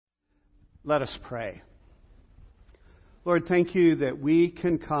Let us pray. Lord, thank you that we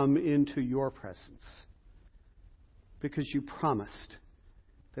can come into your presence because you promised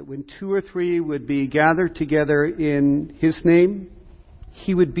that when 2 or 3 would be gathered together in his name,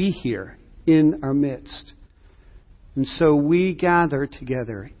 he would be here in our midst. And so we gather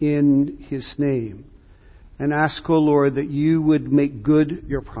together in his name and ask, O Lord, that you would make good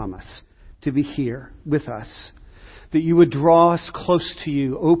your promise to be here with us, that you would draw us close to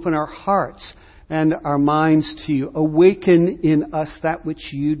you, open our hearts and our minds to you, awaken in us that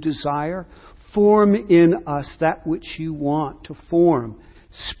which you desire, form in us that which you want to form.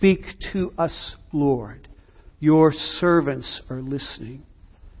 Speak to us, Lord. Your servants are listening.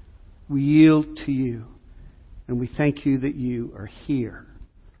 We yield to you, and we thank you that you are here.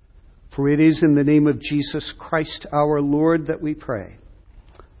 For it is in the name of Jesus Christ our Lord that we pray.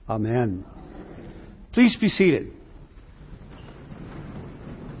 Amen. Please be seated.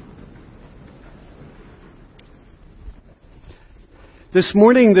 This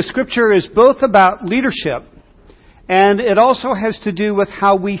morning, the scripture is both about leadership, and it also has to do with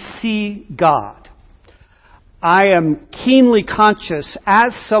how we see God. I am keenly conscious,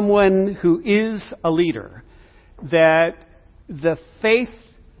 as someone who is a leader, that the faith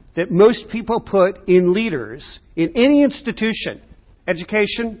that most people put in leaders, in any institution,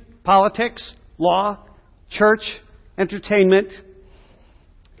 education, politics, law, church, entertainment,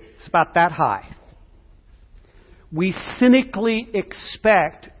 it's about that high. We cynically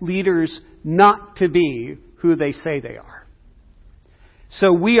expect leaders not to be who they say they are.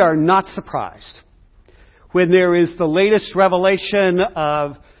 So we are not surprised when there is the latest revelation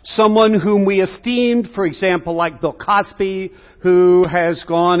of someone whom we esteemed, for example, like Bill Cosby, who has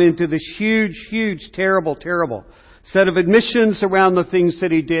gone into this huge, terrible set of admissions around the things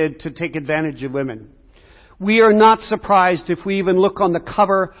that he did to take advantage of women. We are not surprised if we even look on the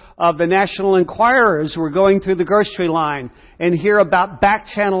cover of the National Enquirer as we're going through the grocery line and hear about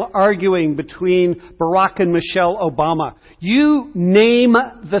back-channel arguing between Barack and Michelle Obama. You name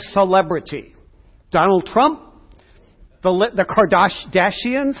the celebrity. Donald Trump, the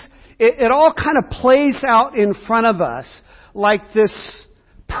Kardashians. It all kind of plays out in front of us like this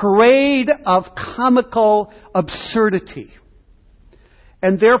parade of comical absurdity.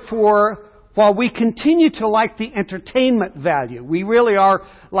 And therefore, while we continue to like the entertainment value, we really are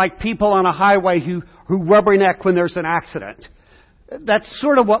like people on a highway who rubberneck when there's an accident. That's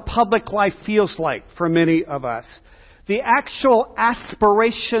sort of what public life feels like for many of us. The actual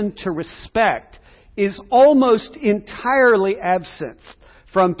aspiration to respect is almost entirely absent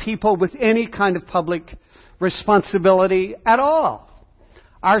from people with any kind of public responsibility at all.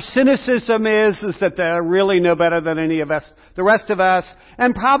 Our cynicism is that they're really no better than any of us, the rest of us,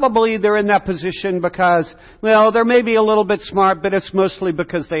 and probably they're in that position because, well, they're maybe a little bit smart, but it's mostly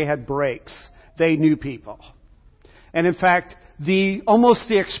because they had breaks. They knew people. And in fact, almost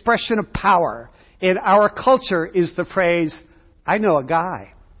the expression of power in our culture is the phrase, I know a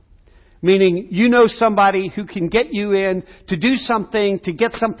guy. Meaning, you know somebody who can get you in to do something, to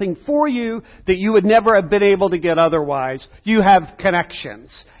get something for you that you would never have been able to get otherwise. You have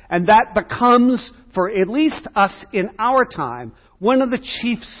connections. And that becomes, for at least us in our time, one of the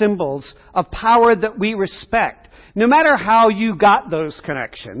chief symbols of power that we respect. No matter how you got those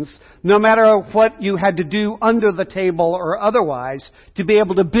connections, no matter what you had to do under the table or otherwise to be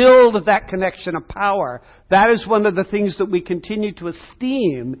able to build that connection of power, that is one of the things that we continue to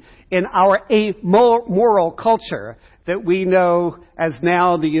esteem in our amoral culture that we know as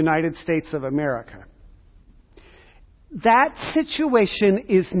now the United States of America. That situation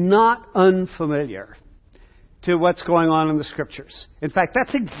is not unfamiliar to what's going on in the scriptures. In fact,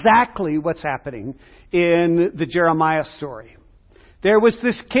 that's exactly what's happening in the Jeremiah story. There was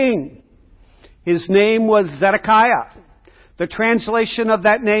this king. His name was Zedekiah. The translation of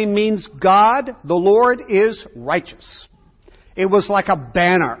that name means God, the Lord, is righteous. It was like a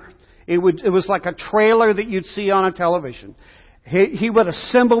banner. It was like a trailer that you'd see on a television. He would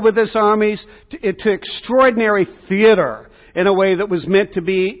assemble with his armies to extraordinary theater in a way that was meant to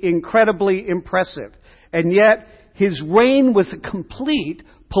be incredibly impressive. And yet, his reign was a complete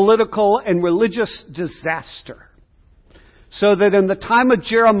political and religious disaster. So that in the time of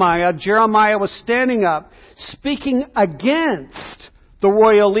Jeremiah was standing up, speaking against the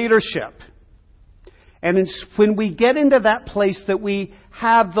royal leadership. And it's when we get into that place that we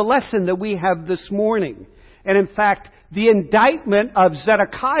have the lesson that we have this morning. And in fact, the indictment of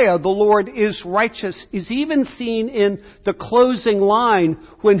Zedekiah, the Lord is righteous, is even seen in the closing line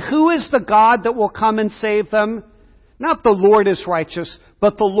when who is the God that will come and save them? Not the Lord is righteous,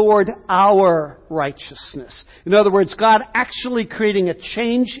 but the Lord our righteousness. In other words, God actually creating a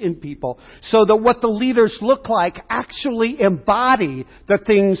change in people so that what the leaders look like actually embody the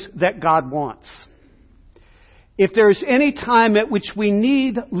things that God wants. If there's any time at which we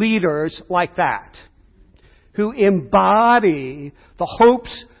need leaders like that, who embody the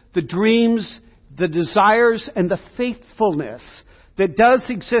hopes, the dreams, the desires, and the faithfulness that does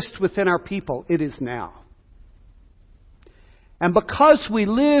exist within our people, it is now. And because we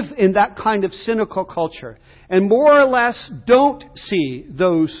live in that kind of cynical culture, and more or less don't see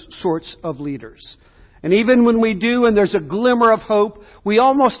those sorts of leaders, and even when we do and there's a glimmer of hope, we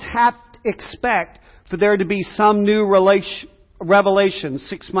almost have to expect for there to be some new revelation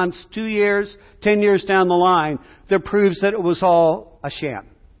 6 months, 2 years, 10 years down the line that proves that it was all a sham.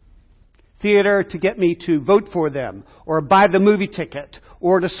 Theater to get me to vote for them, or buy the movie ticket,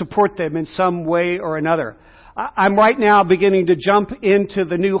 or to support them in some way or another. I'm right now beginning to jump into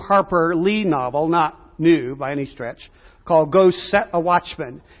the new Harper Lee novel, not new by any stretch, called Go Set a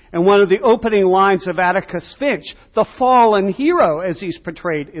Watchman. And one of the opening lines of Atticus Finch, the fallen hero as he's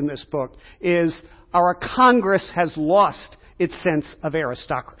portrayed in this book, is, our Congress has lost its sense of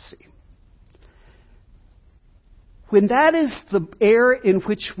aristocracy. When that is the air in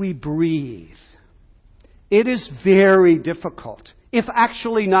which we breathe, it is very difficult, if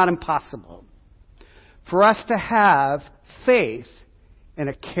actually not impossible, for us to have faith in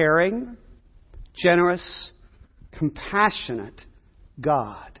a caring, generous, compassionate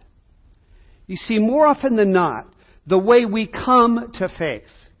God. You see, more often than not, the way we come to faith,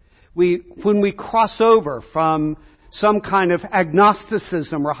 when we cross over from some kind of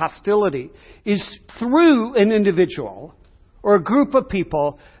agnosticism or hostility, is through an individual or a group of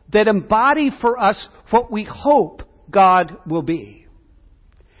people that embody for us what we hope God will be.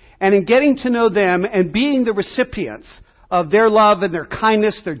 And in getting to know them and being the recipients of their love and their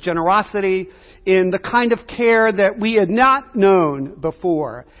kindness, their generosity, in the kind of care that we had not known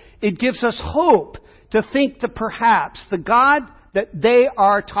before, it gives us hope to think that perhaps the God that they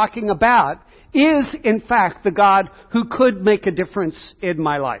are talking about is, in fact, the God who could make a difference in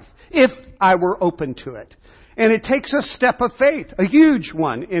my life, if I were open to it. And it takes a step of faith, a huge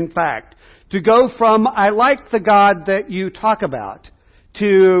one, in fact, to go from, I like the God that you talk about,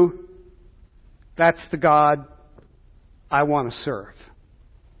 to, that's the God I want to serve.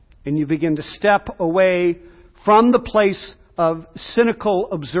 And you begin to step away from the place of cynical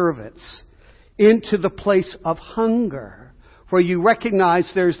observance into the place of hunger, where you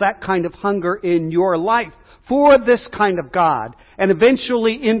recognize there's that kind of hunger in your life for this kind of God, and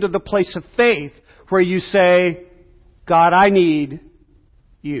eventually into the place of faith where you say, God, I need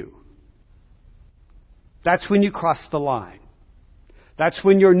you. That's when you cross the line. That's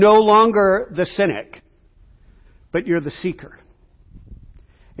when you're no longer the cynic, but you're the seeker.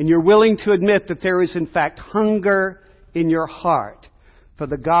 And you're willing to admit that there is in fact hunger in your heart for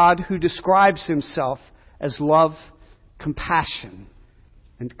the God who describes himself as love, compassion,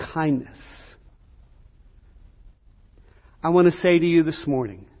 and kindness. I want to say to you this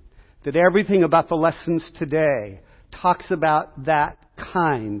morning that everything about the lessons today talks about that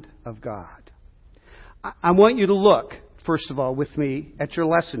kind of God. I want you to look, first of all, with me at your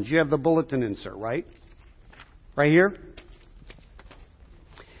lessons. You have the bulletin insert, right? Right here?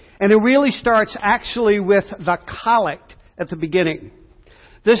 And it really starts actually with the collect at the beginning.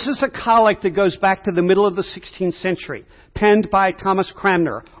 This is a collect that goes back to the middle of the 16th century, penned by Thomas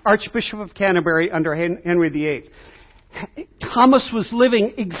Cranmer, Archbishop of Canterbury under Henry VIII. Thomas was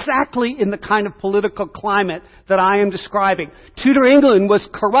living exactly in the kind of political climate that I am describing. Tudor England was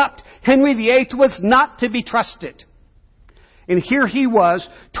corrupt. Henry VIII was not to be trusted. And here he was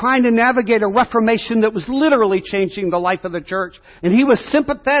trying to navigate a reformation that was literally changing the life of the church. And he was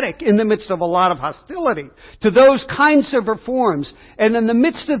sympathetic in the midst of a lot of hostility to those kinds of reforms. And in the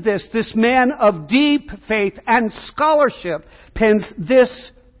midst of this man of deep faith and scholarship pens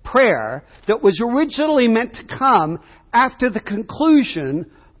this prayer that was originally meant to come after the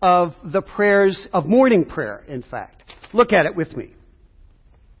conclusion of the prayers of morning prayer, in fact. Look at it with me.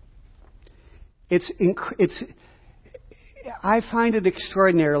 I find it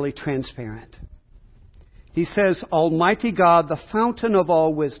extraordinarily transparent. He says, Almighty God, the fountain of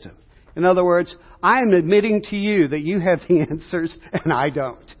all wisdom. In other words, I am admitting to you that you have the answers and I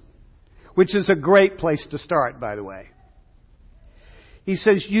don't. Which is a great place to start, by the way. He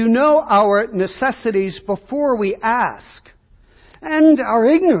says, you know our necessities before we ask, and our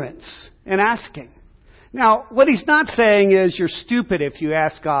ignorance in asking. Now, what he's not saying is you're stupid if you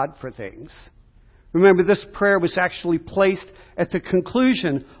ask God for things. Remember, this prayer was actually placed at the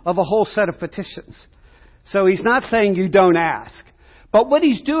conclusion of a whole set of petitions. So he's not saying you don't ask. But what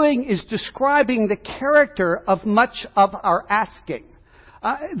he's doing is describing the character of much of our asking.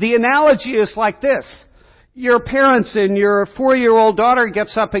 The analogy is like this. Your parents and your 4-year-old daughter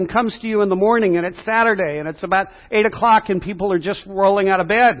gets up and comes to you in the morning, and it's Saturday and it's about 8 o'clock and people are just rolling out of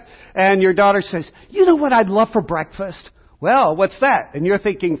bed. And your daughter says, you know what I'd love for breakfast? Well, what's that? And you're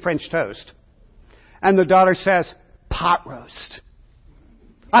thinking French toast. And the daughter says, pot roast.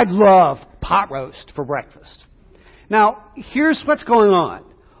 I'd love pot roast for breakfast. Now, here's what's going on.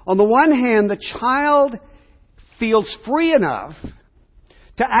 On the one hand, the child feels free enough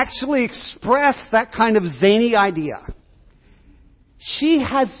to actually express that kind of zany idea. She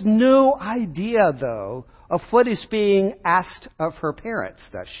has no idea, though, of what is being asked of her parents,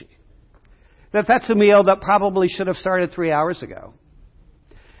 does she? That's a meal that probably should have started 3 hours ago.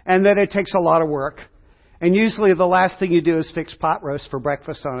 And that it takes a lot of work. And usually the last thing you do is fix pot roast for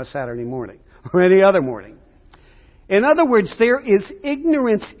breakfast on a Saturday morning or any other morning. In other words, there is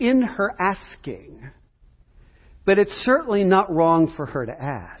ignorance in her asking. But it's certainly not wrong for her to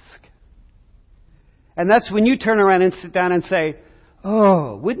ask. And that's when you turn around and sit down and say,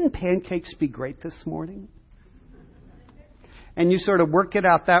 oh, wouldn't pancakes be great this morning? And you sort of work it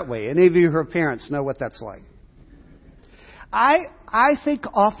out that way. Any of you who are parents know what that's like. I think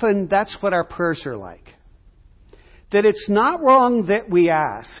often that's what our prayers are like. That it's not wrong that we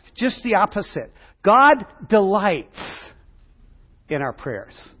ask. Just the opposite. God delights in our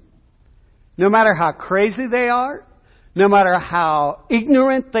prayers. No matter how crazy they are, no matter how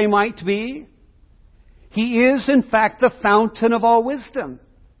ignorant they might be, He is, in fact, the fountain of all wisdom.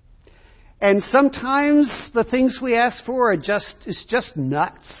 And sometimes the things we ask for is just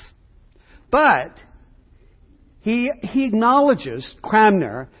nuts. But he acknowledges,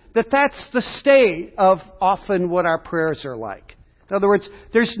 Cranmer, that that's the state of often what our prayers are like. In other words,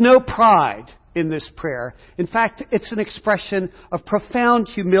 there's no pride in this prayer. In fact, it's an expression of profound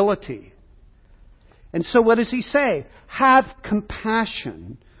humility. And so what does he say? Have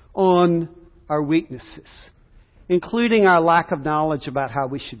compassion on our weaknesses, including our lack of knowledge about how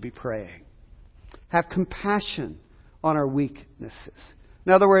we should be praying. Have compassion on our weaknesses.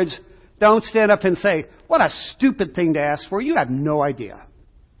 In other words, don't stand up and say, what a stupid thing to ask for. You have no idea.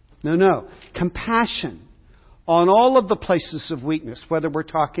 No. Compassion on all of the places of weakness, whether we're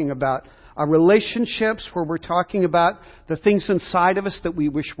talking about our relationships, where we're talking about the things inside of us that we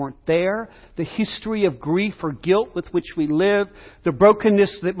wish weren't there, the history of grief or guilt with which we live, the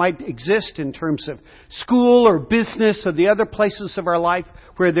brokenness that might exist in terms of school or business or the other places of our life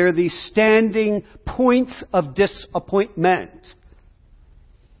where there are these standing points of disappointment.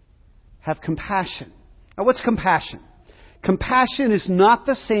 Have compassion. Now, what's compassion? Compassion is not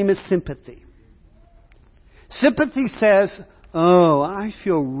the same as sympathy. Sympathy says, oh, I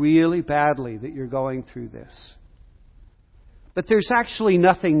feel really badly that you're going through this. But there's actually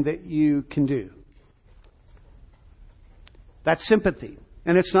nothing that you can do. That's sympathy.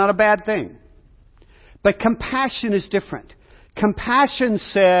 And it's not a bad thing. But compassion is different. Compassion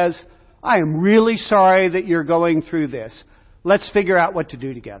says, I am really sorry that you're going through this. Let's figure out what to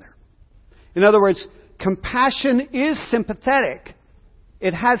do together. In other words, compassion is sympathetic.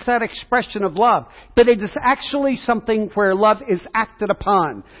 It has that expression of love. But it is actually something where love is acted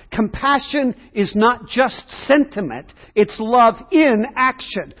upon. Compassion is not just sentiment. It's love in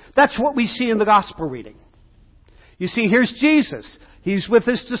action. That's what we see in the gospel reading. You see, here's Jesus. He's with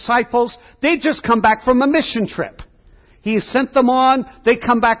his disciples. They just come back from a mission trip. He has sent them on. They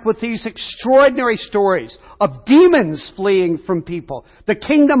come back with these extraordinary stories of demons fleeing from people, the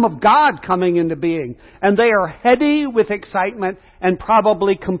kingdom of God coming into being. And they are heady with excitement and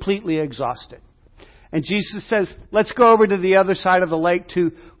probably completely exhausted. And Jesus says, let's go over to the other side of the lake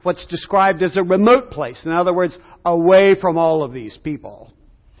to what's described as a remote place. In other words, away from all of these people.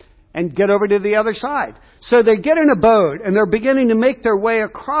 And get over to the other side. So they get in a boat and they're beginning to make their way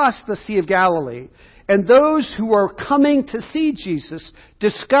across the Sea of Galilee. And those who are coming to see Jesus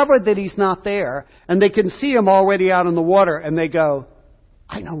discover that he's not there. And they can see him already out in the water. And they go,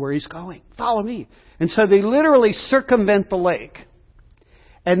 I know where he's going. Follow me. And so they literally circumvent the lake.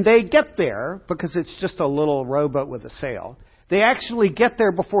 And they get there, because it's just a little rowboat with a sail. They actually get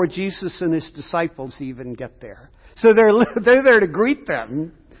there before Jesus and his disciples even get there. So they're there to greet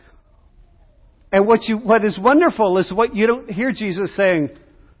them. And what is wonderful is what you don't hear Jesus saying,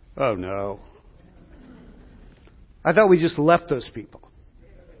 oh no. I thought we just left those people.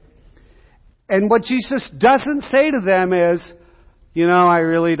 And what Jesus doesn't say to them is, I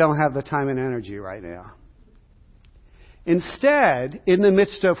really don't have the time and energy right now. Instead, in the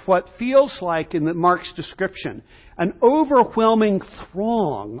midst of what feels like, in Mark's description, an overwhelming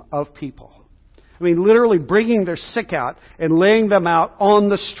throng of people, I mean, literally bringing their sick out and laying them out on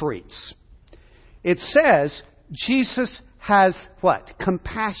the streets. It says Jesus has what?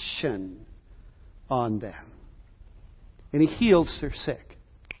 Compassion on them. And he heals their sick.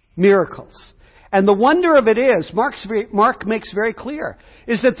 Miracles. And the wonder of it is, Mark makes very clear,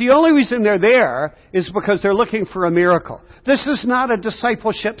 is that the only reason they're there is because they're looking for a miracle. This is not a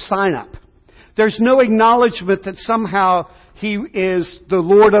discipleship sign-up. There's no acknowledgement that somehow he is the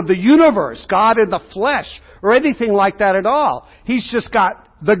Lord of the universe, God in the flesh, or anything like that at all. He's just got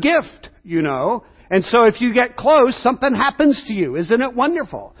the gift, you know. And so if you get close, something happens to you. Isn't it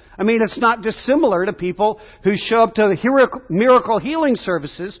wonderful? I mean, it's not dissimilar to people who show up to miracle healing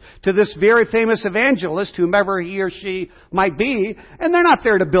services to this very famous evangelist, whomever he or she might be, and they're not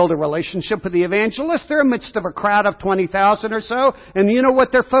there to build a relationship with the evangelist. They're in the midst of a crowd of 20,000 or so, and you know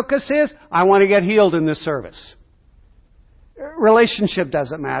what their focus is? I want to get healed in this service. Relationship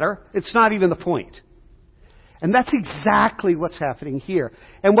doesn't matter. It's not even the point. And that's exactly what's happening here.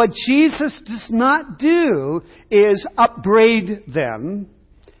 And what Jesus does not do is upbraid them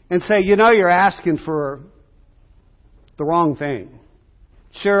and say, you know, you're asking for the wrong thing.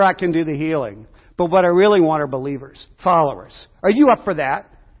 Sure, I can do the healing, but what I really want are believers, followers. Are you up for that?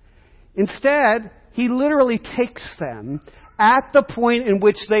 Instead, he literally takes them at the point in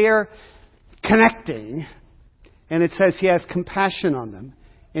which they are connecting, and it says he has compassion on them,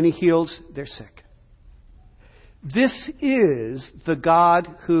 and he heals their sick. This is the God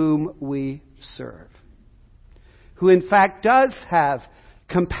whom we serve, who in fact does have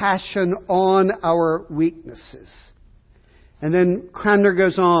compassion on our weaknesses. And then Cranmer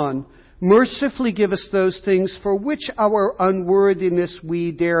goes on, mercifully give us those things for which our unworthiness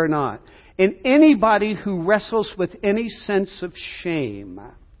we dare not. And anybody who wrestles with any sense of shame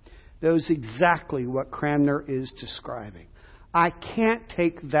knows exactly what Cranmer is describing. I can't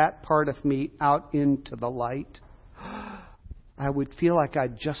take that part of me out into the light. I would feel like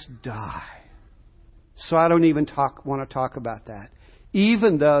I'd just die. So I don't even want to talk about that.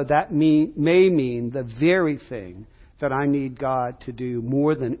 Even though that may mean the very thing that I need God to do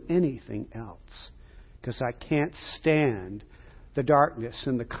more than anything else. Because I can't stand the darkness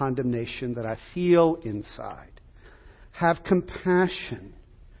and the condemnation that I feel inside. Have compassion.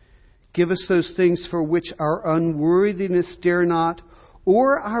 Give us those things for which our unworthiness dare not,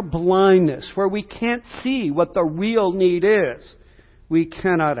 or our blindness, where we can't see what the real need is. We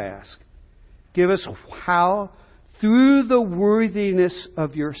cannot ask. Give us how? Through the worthiness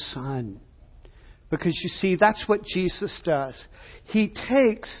of your Son. Because you see, that's what Jesus does. He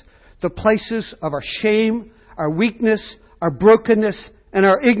takes the places of our shame, our weakness, our brokenness, and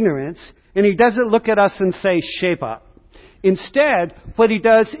our ignorance, and He doesn't look at us and say, shape up. Instead, what He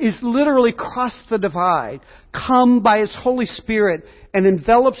does is literally cross the divide, come by His Holy Spirit, and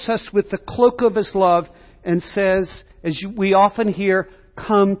envelops us with the cloak of His love, and says, as we often hear,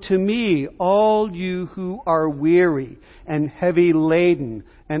 come to me, all you who are weary and heavy laden,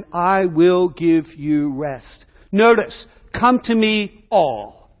 and I will give you rest. Notice, come to me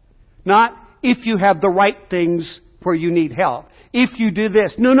all. Not if you have the right things where you need help. If you do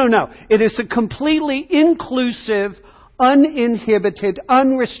this. No. It is a completely inclusive, uninhibited,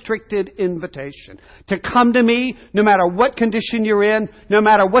 unrestricted invitation to come to me no matter what condition you're in, no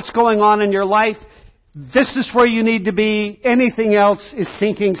matter what's going on in your life. This is where you need to be. Anything else is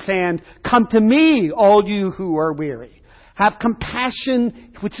sinking sand. Come to me, all you who are weary. Have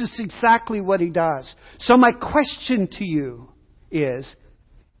compassion, which is exactly what He does. So my question to you is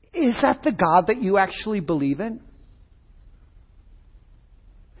that the God that you actually believe in?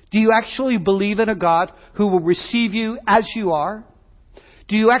 Do you actually believe in a God who will receive you as you are?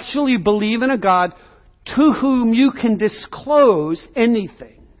 Do you actually believe in a God to whom you can disclose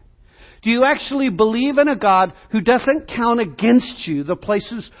anything? Do you actually believe in a God who doesn't count against you the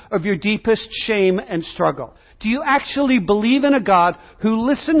places of your deepest shame and struggle? Do you actually believe in a God who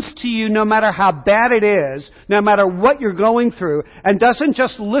listens to you no matter how bad it is, no matter what you're going through, and doesn't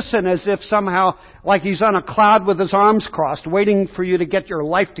just listen as if somehow like He's on a cloud with His arms crossed, waiting for you to get your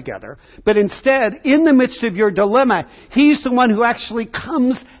life together, but instead, in the midst of your dilemma, He's the one who actually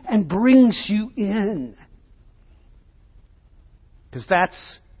comes and brings you in? Because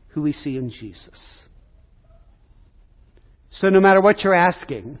that's who we see in Jesus. So no matter what you're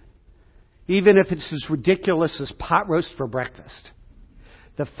asking, even if it's as ridiculous as pot roast for breakfast,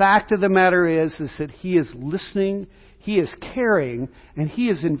 the fact of the matter is that He is listening, He is caring, and He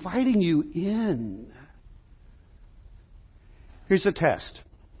is inviting you in. Here's a test,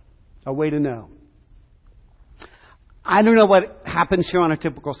 a way to know. I don't know what happens here on a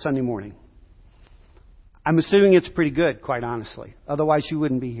typical Sunday morning. I'm assuming it's pretty good, quite honestly. Otherwise, you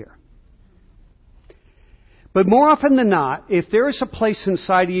wouldn't be here. But more often than not, if there is a place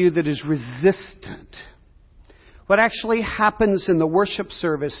inside of you that is resistant, what actually happens in the worship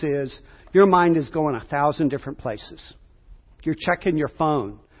service is your mind is going 1,000 different places. You're checking your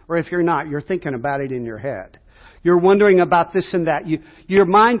phone. Or if you're not, you're thinking about it in your head. You're wondering about this and that. Your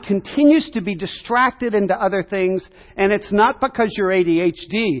mind continues to be distracted into other things, and it's not because you're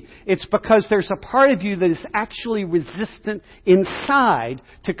ADHD. It's because there's a part of you that is actually resistant inside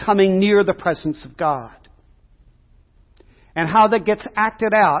to coming near the presence of God. And how that gets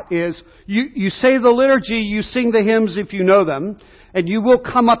acted out is you say the liturgy, you sing the hymns if you know them, and you will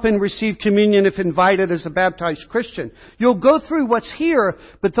come up and receive communion if invited as a baptized Christian. You'll go through what's here,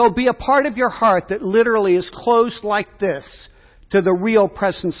 but there'll be a part of your heart that literally is closed like this to the real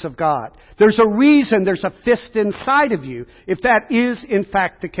presence of God. There's a reason there's a fist inside of you, if that is in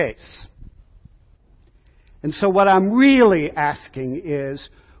fact the case. And so what I'm really asking is,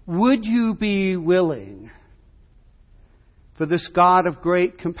 would you be willing for this God of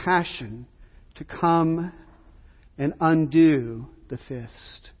great compassion to come and undo the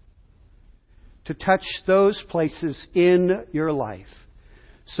fist, to touch those places in your life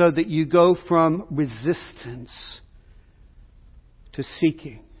so that you go from resistance to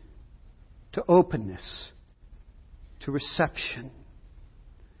seeking, to openness, to reception,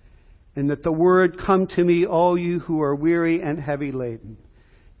 and that the word, "Come to me, all you who are weary and heavy laden,"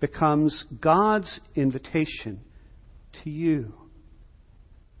 becomes God's invitation to you.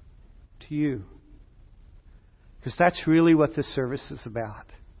 To you. Because that's really what this service is about.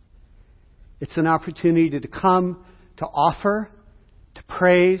 It's an opportunity to come, to offer, to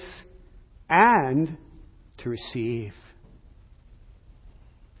praise, and to receive.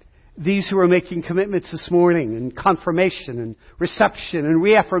 These who are making commitments this morning, and confirmation, and reception, and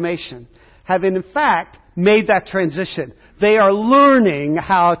reaffirmation, have in fact made that transition. They are learning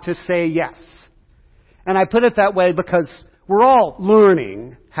how to say yes. And I put it that way because we're all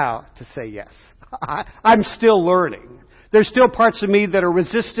learning how to say yes. I'm still learning. There's still parts of me that are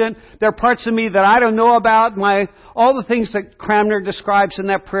resistant. There are parts of me that I don't know about. All the things that Cranmer describes in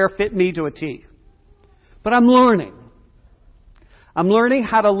that prayer fit me to a T. But I'm learning. I'm learning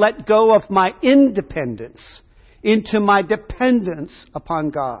how to let go of my independence into my dependence upon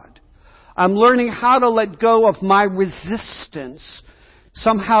God. I'm learning how to let go of my resistance,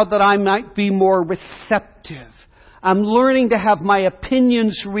 somehow that I might be more receptive. I'm learning to have my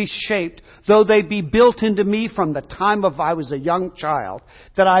opinions reshaped, though they be built into me from the time of I was a young child,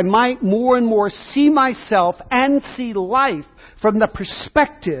 that I might more and more see myself and see life from the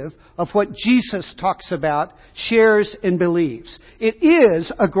perspective of what Jesus talks about, shares, and believes. It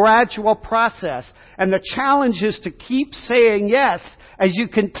is a gradual process, and the challenge is to keep saying yes as you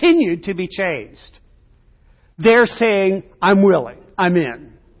continue to be changed. They're saying, "I'm willing, I'm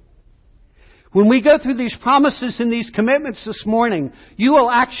in." When we go through these promises and these commitments this morning, you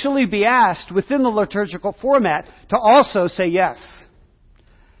will actually be asked within the liturgical format to also say yes.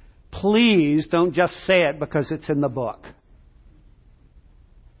 Please don't just say it because it's in the book.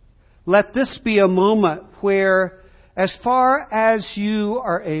 Let this be a moment where, as far as you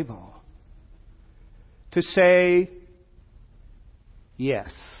are able, to say,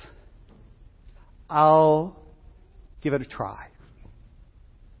 "Yes, I'll give it a try."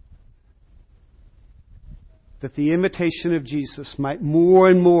 That the invitation of Jesus might more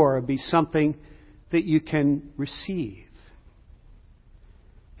and more be something that you can receive.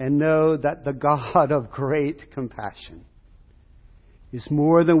 And know that the God of great compassion is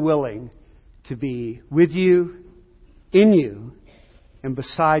more than willing to be with you, in you, and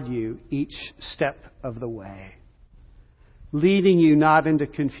beside you each step of the way. Leading you not into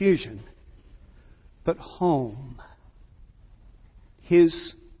confusion, but home.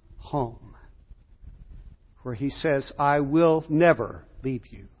 His home. Where He says, "I will never leave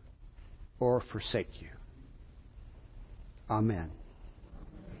you or forsake you." Amen.